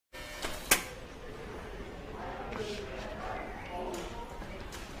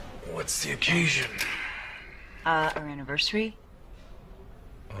What's the occasion? Our anniversary.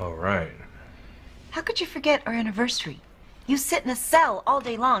 All right. How could you forget our anniversary? You sit in a cell all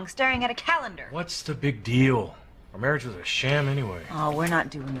day long staring at a calendar. What's the big deal? Our marriage was a sham anyway. Oh, we're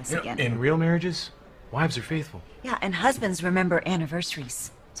not doing this again. In real marriages, wives are faithful. Yeah, and husbands remember anniversaries.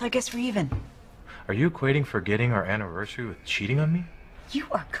 So I guess we're even. Are you equating forgetting our anniversary with cheating on me? You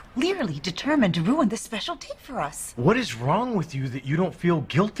are clearly determined to ruin this special date for us. What is wrong with you that you don't feel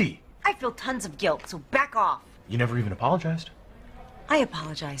guilty? I feel tons of guilt, so back off. You never even apologized. I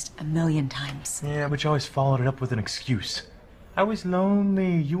apologized 1,000,000 times. Yeah, but you always followed it up with an excuse. I was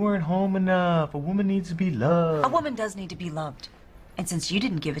lonely. You weren't home enough. A woman needs to be loved. A woman does need to be loved. And since you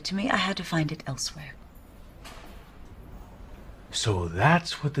didn't give it to me, I had to find it elsewhere. So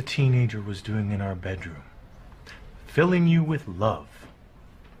that's what the teenager was doing in our bedroom. Filling you with love.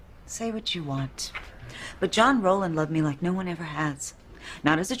 Say what you want. But John Rowland loved me like no one ever has.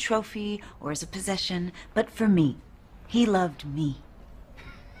 Not as a trophy or as a possession, but for me. He loved me.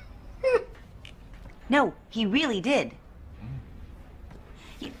 No, he really did.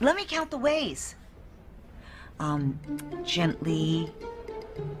 Let me count the ways. Gently,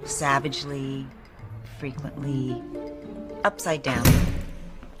 savagely, frequently, upside down.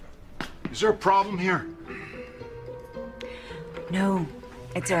 Is there a problem here? No,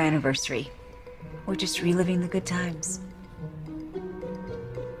 it's our anniversary. We're just reliving the good times.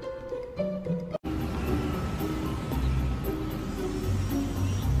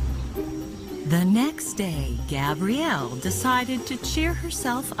 The next day, Gabrielle decided to cheer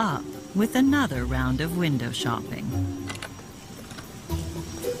herself up with another round of window shopping.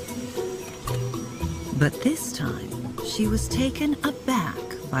 But this time, she was taken aback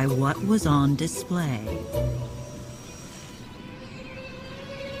by what was on display.